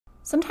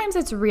Sometimes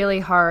it's really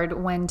hard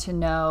when to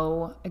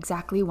know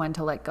exactly when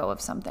to let go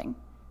of something.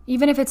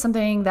 Even if it's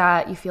something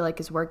that you feel like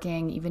is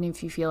working, even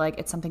if you feel like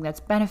it's something that's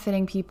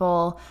benefiting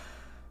people,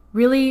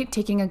 really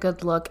taking a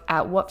good look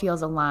at what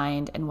feels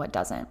aligned and what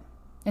doesn't.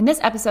 In this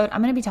episode,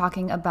 I'm going to be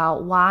talking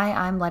about why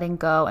I'm letting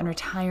go and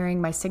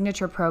retiring my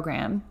signature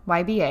program,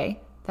 YBA,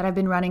 that I've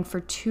been running for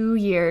 2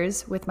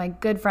 years with my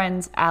good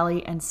friends,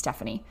 Allie and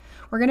Stephanie.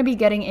 We're going to be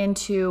getting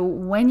into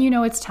when you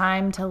know it's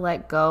time to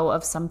let go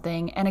of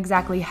something and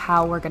exactly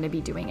how we're going to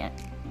be doing it.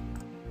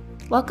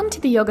 Welcome to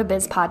the Yoga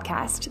Biz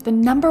Podcast, the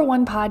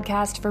 #1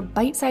 podcast for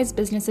bite-sized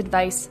business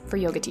advice for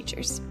yoga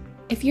teachers.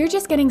 If you're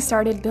just getting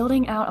started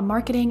building out a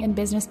marketing and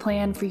business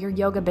plan for your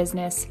yoga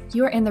business,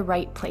 you're in the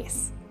right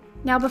place.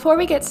 Now, before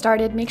we get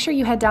started, make sure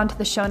you head down to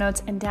the show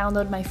notes and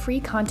download my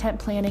free content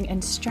planning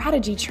and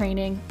strategy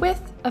training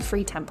with a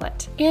free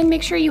template. And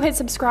make sure you hit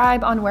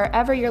subscribe on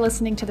wherever you're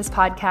listening to this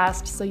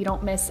podcast so you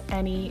don't miss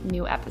any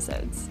new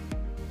episodes.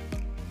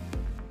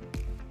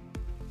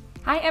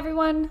 Hi,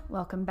 everyone.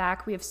 Welcome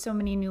back. We have so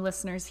many new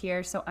listeners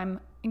here, so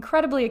I'm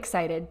incredibly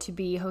excited to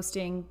be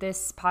hosting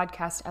this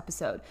podcast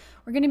episode.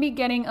 We're going to be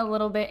getting a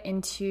little bit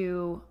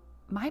into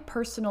my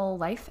personal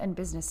life and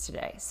business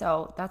today.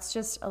 So that's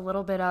just a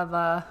little bit of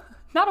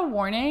not a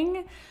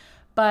warning,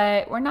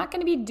 but we're not going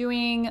to be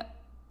doing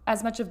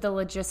as much of the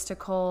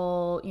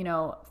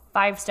logistical,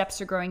 5 steps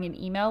to growing an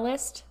email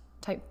list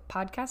type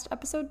podcast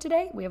episode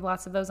today. We have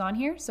lots of those on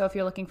here. So if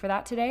you're looking for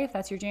that today, if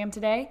that's your jam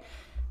today,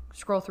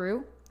 scroll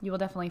through. You will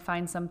definitely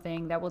find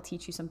something that will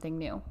teach you something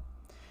new.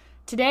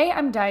 Today,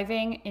 I'm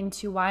diving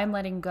into why I'm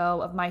letting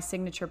go of my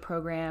signature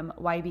program,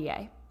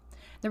 YBA.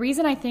 The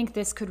reason I think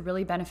this could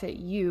really benefit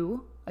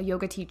you, a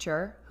yoga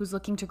teacher who's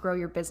looking to grow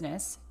your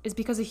business, is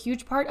because a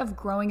huge part of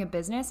growing a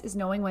business is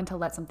knowing when to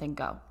let something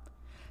go.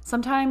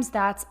 Sometimes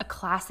that's a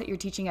class that you're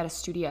teaching at a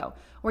studio,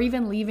 or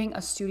even leaving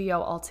a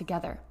studio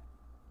altogether.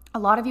 A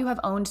lot of you have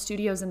owned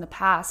studios in the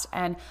past,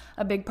 and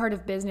a big part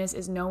of business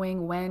is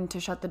knowing when to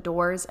shut the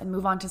doors and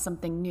move on to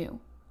something new.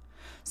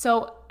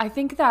 So I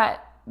think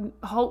that,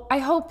 I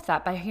hope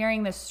that by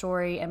hearing this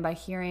story and by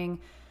hearing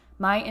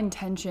my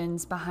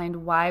intentions behind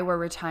why we're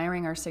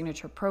retiring our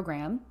signature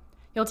program,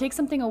 you'll take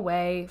something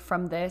away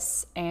from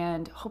this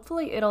and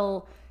hopefully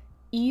it'll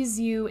ease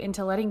you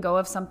into letting go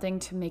of something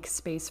to make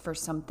space for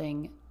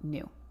something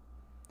new.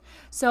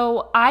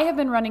 So I have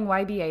been running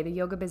YBA, the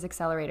Yoga Biz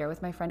Accelerator,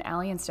 with my friend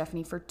Allie and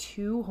Stephanie for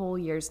 2 whole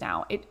years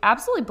now. It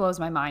absolutely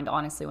blows my mind,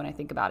 honestly, when I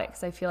think about it,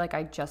 because I feel like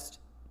I just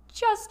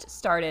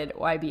started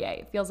YBA.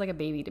 It feels like a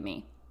baby to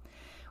me.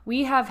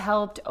 We have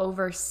helped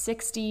over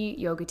 60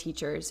 yoga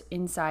teachers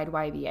inside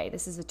YBA.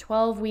 This is a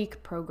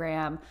 12-week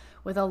program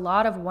with a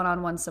lot of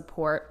one-on-one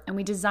support. And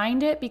we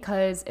designed it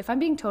because, if I'm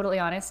being totally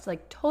honest,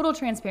 like total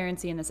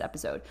transparency in this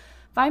episode,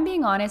 if I'm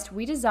being honest,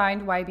 we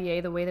designed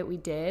YBA the way that we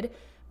did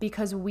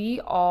because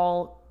we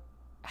all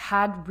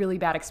had really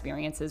bad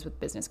experiences with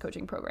business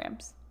coaching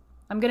programs.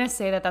 I'm going to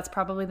say that that's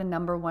probably the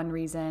 #1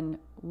 reason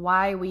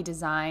why we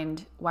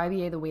designed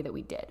YBA the way that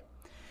we did.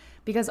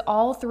 Because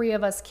all 3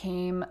 of us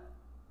came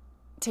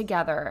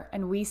together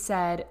and we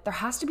said there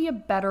has to be a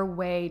better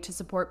way to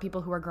support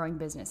people who are growing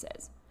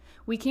businesses.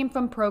 We came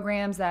from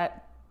programs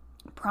that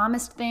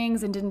promised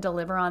things and didn't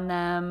deliver on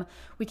them.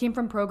 We came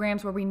from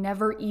programs where we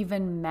never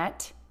even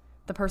met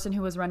the person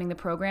who was running the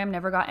program,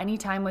 never got any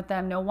time with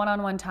them, no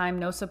one-on-one time,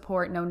 no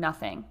support, no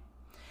nothing.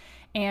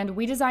 And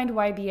we designed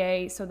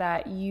YBA so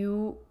that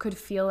you could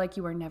feel like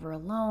you were never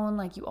alone,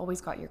 like you always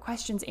got your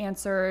questions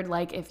answered,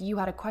 like if you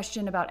had a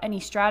question about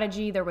any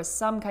strategy, there was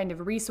some kind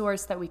of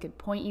resource that we could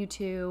point you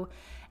to.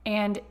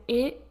 And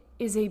it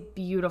is a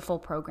beautiful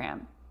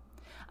program.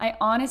 I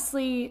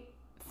honestly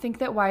think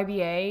that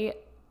YBA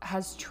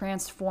has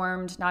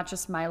transformed not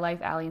just my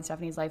life, Allie and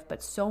Stephanie's life,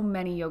 but so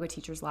many yoga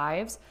teachers'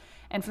 lives.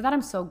 And for that,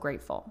 I'm so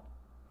grateful.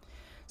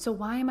 So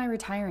why am I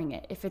retiring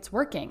it? If it's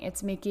working,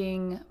 it's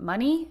making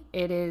money,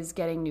 it is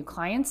getting new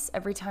clients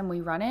every time we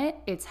run it,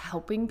 it's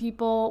helping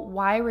people,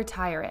 why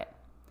retire it?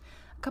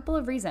 A couple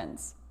of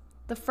reasons.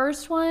 The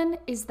first one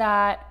is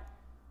that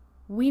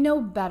we know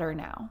better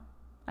now.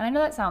 And I know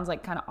that sounds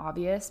like kind of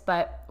obvious,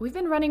 but we've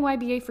been running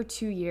YBA for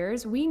 2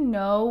 years. We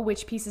know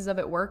which pieces of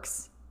it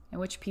works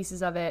and which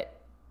pieces of it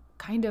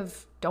kind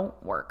of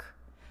don't work.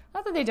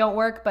 Not that they don't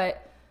work,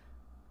 but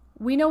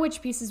we know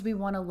which pieces we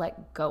want to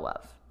let go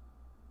of.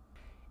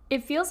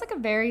 It feels like a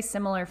very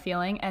similar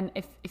feeling, and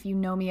if you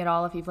know me at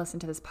all, if you've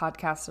listened to this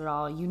podcast at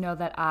all, you know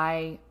that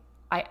I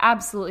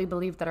absolutely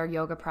believe that our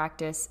yoga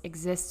practice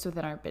exists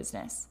within our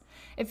business.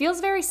 It feels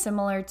very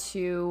similar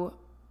to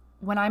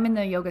when I'm in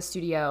the yoga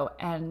studio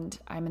and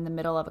I'm in the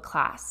middle of a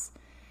class,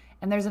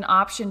 and there's an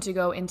option to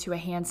go into a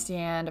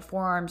handstand, a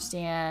forearm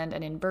stand,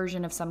 an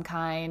inversion of some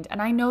kind,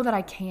 and I know that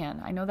I can.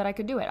 I know that I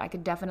could do it. I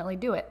could definitely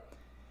do it.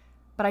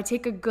 But I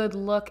take a good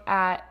look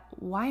at,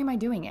 why am I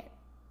doing it?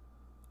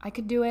 I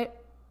could do it,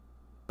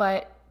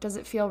 but does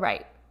it feel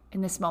right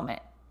in this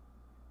moment?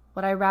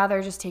 Would I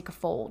rather just take a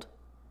fold?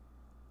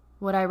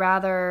 Would I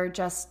rather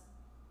just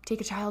take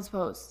a child's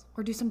pose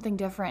or do something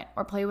different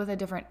or play with a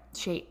different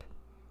shape?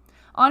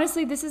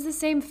 Honestly, this is the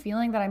same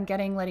feeling that I'm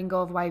getting letting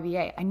go of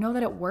YBA. I know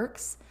that it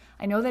works.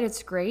 I know that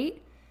it's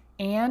great.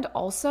 And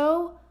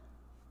also,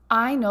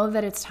 I know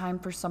that it's time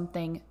for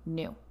something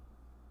new.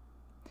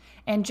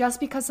 And just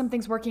because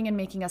something's working and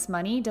making us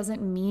money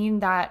doesn't mean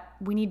that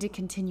we need to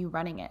continue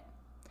running it.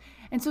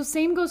 And so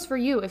same goes for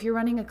you if you're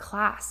running a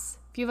class.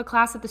 If you have a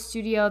class at the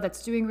studio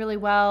that's doing really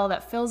well,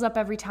 that fills up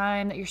every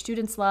time, that your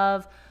students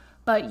love,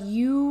 but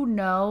you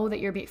know that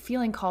you're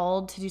feeling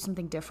called to do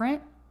something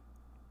different,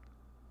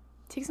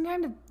 take some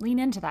time to lean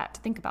into that,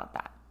 to think about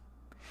that.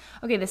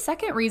 Okay, the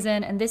second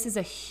reason, and this is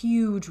a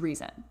huge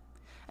reason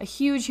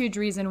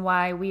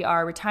why we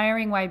are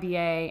retiring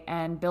YBA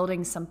and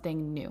building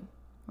something new,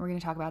 we're going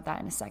to talk about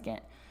that in a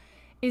second,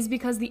 is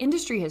because the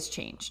industry has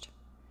changed.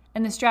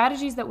 And the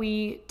strategies that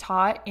we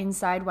taught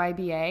inside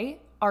YBA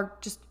are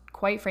just,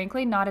 quite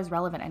frankly, not as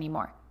relevant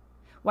anymore.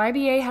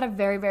 YBA had a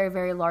very, very,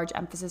 very large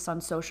emphasis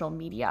on social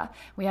media.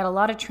 We had a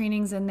lot of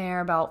trainings in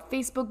there about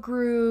Facebook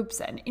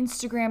groups and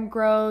Instagram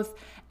growth,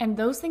 and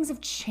those things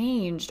have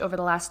changed over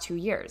the last 2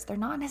 years. They're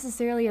not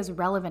necessarily as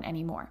relevant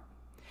anymore.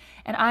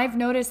 And I've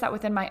noticed that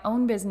within my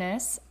own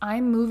business,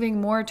 I'm moving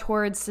more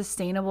towards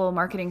sustainable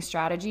marketing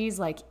strategies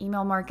like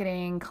email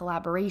marketing,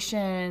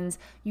 collaborations,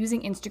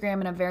 using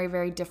Instagram in a very,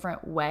 very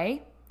different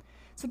way.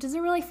 So it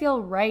doesn't really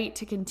feel right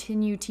to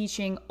continue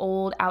teaching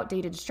old,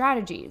 outdated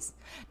strategies.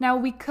 Now,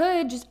 we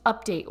could just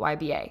update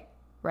YBA,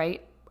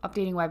 right?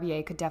 Updating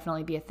YBA could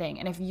definitely be a thing.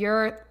 And if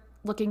you're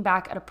looking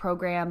back at a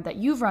program that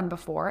you've run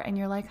before and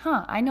you're like,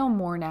 I know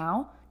more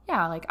now.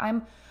 Yeah, like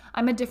I'm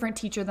a different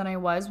teacher than I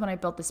was when I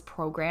built this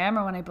program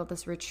or when I built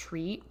this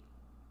retreat.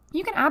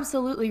 You can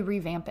absolutely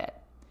revamp it.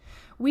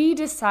 We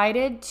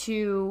decided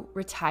to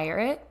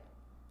retire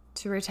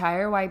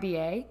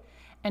YBA,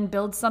 and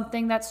build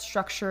something that's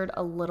structured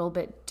a little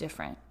bit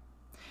different.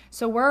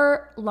 So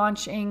we're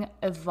launching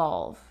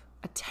Evolve,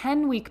 a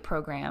 10-week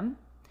program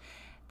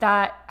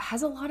that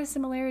has a lot of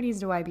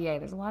similarities to YBA.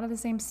 There's a lot of the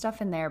same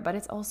stuff in there, but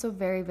it's also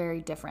very, very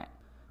different.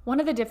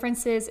 One of the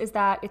differences is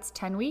that it's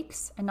 10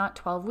 weeks and not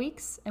 12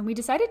 weeks. And we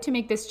decided to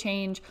make this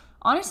change,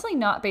 honestly,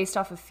 not based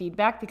off of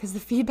feedback, because the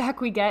feedback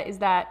we get is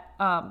that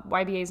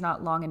YBA is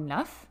not long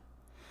enough.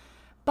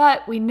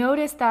 But we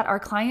noticed that our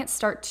clients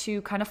start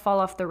to kind of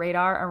fall off the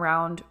radar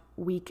around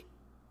week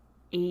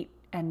 8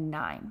 and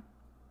 9.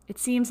 It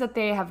seems that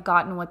they have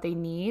gotten what they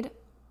need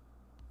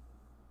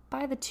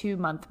by the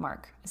 2-month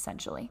mark,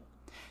 essentially.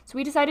 So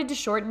we decided to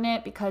shorten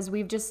it because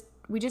we just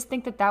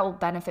think that will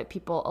benefit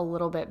people a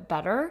little bit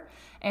better,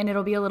 and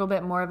it'll be a little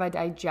bit more of a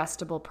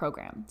digestible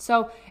program.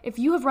 So if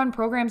you have run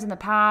programs in the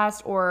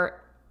past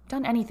or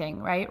done anything,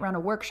 right, run a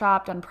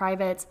workshop, done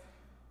privates,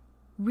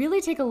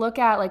 really take a look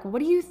at, like, what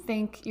do you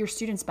think your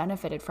students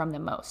benefited from the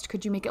most?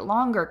 Could you make it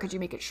longer? Could you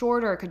make it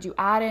shorter? Could you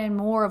add in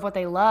more of what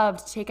they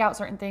loved, take out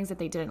certain things that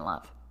they didn't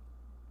love?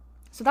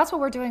 So that's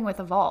what we're doing with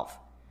Evolve.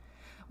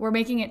 We're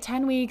making it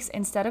 10 weeks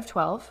instead of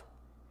 12.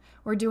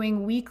 We're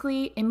doing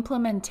weekly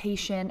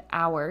implementation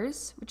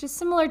hours, which is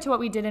similar to what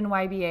we did in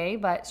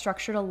YBA, but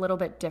structured a little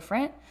bit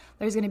different.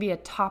 There's going to be a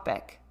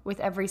topic with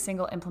every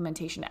single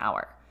implementation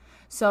hour.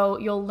 So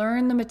you'll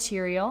learn the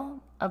material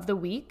of the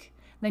week.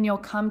 Then you'll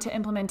come to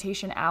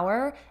implementation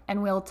hour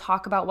and we'll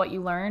talk about what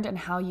you learned and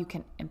how you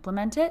can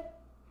implement it.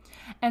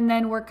 And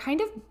then we're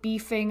kind of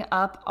beefing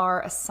up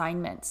our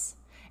assignments.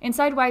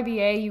 Inside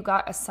YBA, you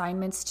got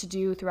assignments to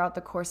do throughout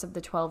the course of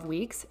the 12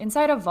 weeks.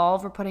 Inside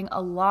Evolve, we're putting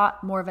a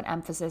lot more of an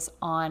emphasis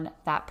on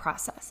that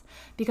process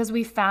because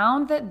we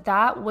found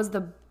that was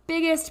the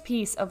biggest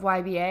piece of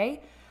YBA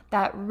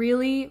that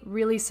really,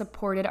 really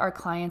supported our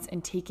clients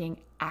in taking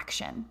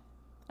action.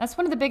 That's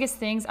one of the biggest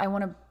things I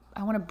want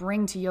to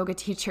bring to yoga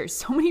teachers.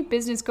 So many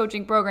business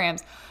coaching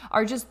programs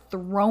are just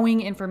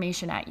throwing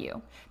information at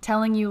you,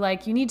 telling you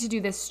like you need to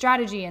do this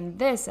strategy and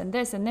this and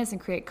this and this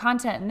and create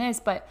content and this,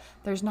 but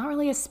there's not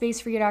really a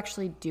space for you to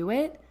actually do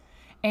it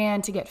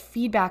and to get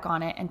feedback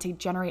on it and to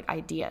generate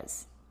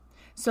ideas.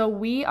 So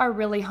we are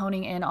really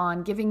honing in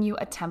on giving you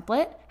a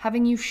template,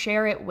 having you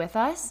share it with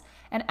us.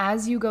 And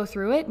as you go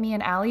through it, me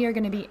and Allie are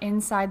going to be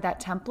inside that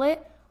template,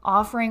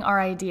 offering our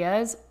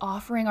ideas,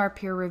 offering our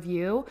peer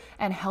review,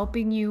 and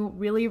helping you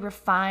really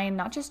refine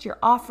not just your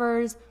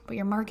offers, but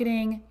your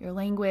marketing, your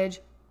language,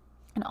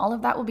 and all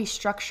of that will be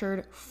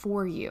structured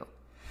for you.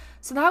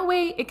 So that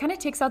way it kind of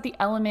takes out the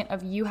element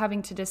of you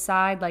having to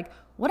decide, like,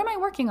 what am I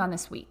working on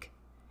this week?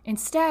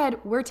 Instead,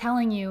 we're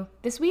telling you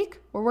this week,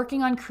 we're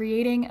working on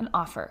creating an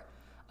offer,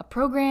 a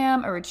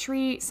program, a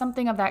retreat,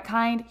 something of that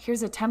kind.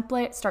 Here's a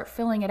template, start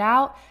filling it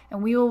out,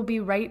 and we will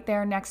be right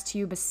there next to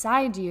you,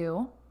 beside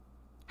you,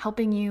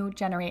 helping you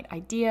generate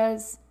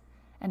ideas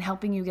and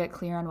helping you get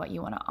clear on what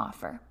you want to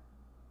offer.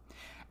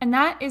 And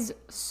that is,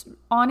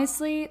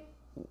 honestly,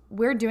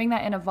 we're doing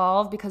that in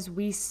Evolve because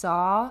we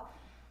saw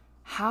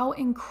how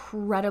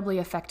incredibly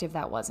effective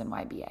that was in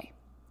YBA.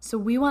 So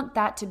we want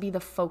that to be the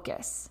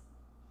focus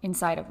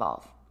inside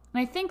Evolve.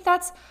 And I think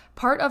that's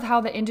part of how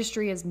the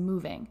industry is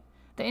moving.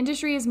 The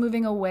industry is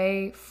moving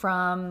away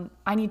from,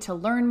 I need to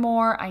learn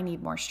more, I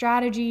need more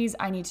strategies,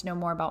 I need to know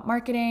more about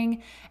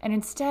marketing, and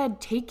instead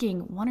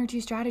taking 1 or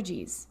 2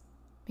 strategies.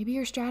 Maybe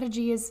your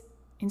strategy is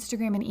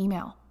Instagram and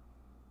email.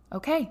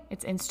 Okay,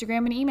 it's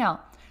Instagram and email.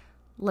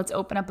 Let's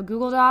open up a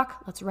Google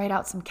Doc. Let's write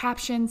out some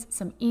captions,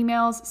 some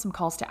emails, some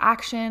calls to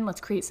action.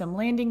 Let's create some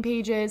landing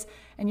pages,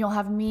 and you'll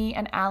have me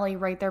and Allie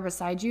right there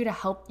beside you to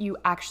help you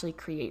actually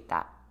create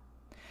that.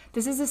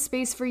 This is a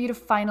space for you to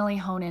finally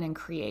hone in and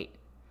create,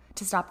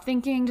 to stop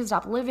thinking, to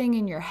stop living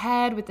in your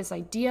head with this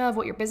idea of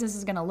what your business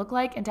is going to look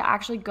like, and to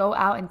actually go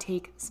out and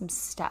take some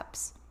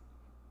steps.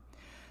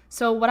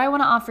 So what I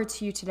want to offer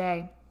to you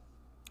today,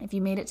 if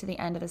you made it to the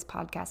end of this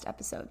podcast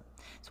episode,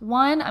 so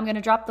one, I'm going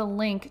to drop the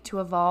link to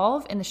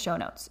Evolve in the show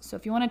notes. So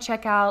if you want to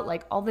check out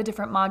like all the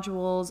different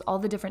modules, all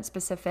the different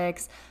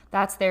specifics,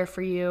 that's there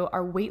for you.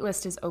 Our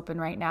waitlist is open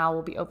right now.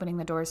 We'll be opening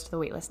the doors to the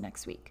waitlist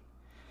next week.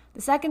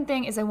 The second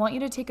thing is I want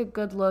you to take a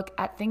good look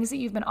at things that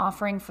you've been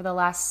offering for the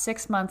last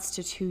 6 months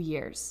to 2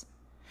 years.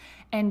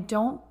 And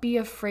don't be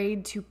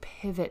afraid to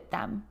pivot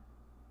them.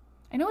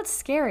 I know it's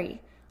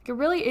scary. It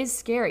really is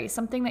scary.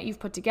 Something that you've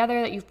put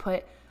together, that you've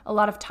put a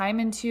lot of time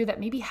into, that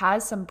maybe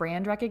has some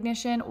brand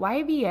recognition.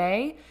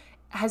 YBA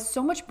has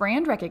so much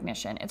brand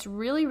recognition. It's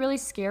really, really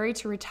scary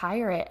to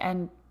retire it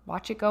and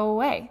watch it go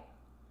away.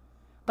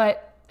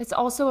 But it's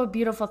also a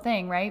beautiful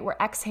thing, right? We're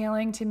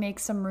exhaling to make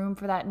some room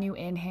for that new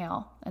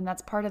inhale. And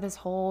that's part of this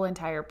whole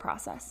entire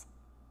process.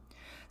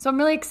 So I'm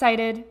really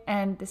excited.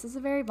 And this is a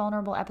very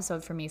vulnerable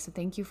episode for me. So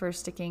thank you for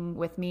sticking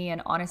with me.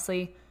 And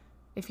honestly,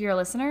 if you're a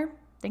listener,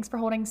 thanks for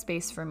holding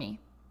space for me.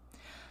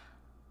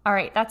 All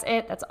right, that's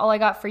it. That's all I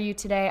got for you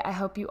today. I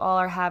hope you all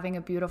are having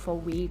a beautiful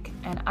week,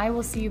 and I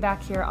will see you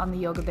back here on the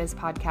Yoga Biz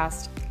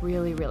podcast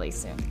really, really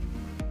soon.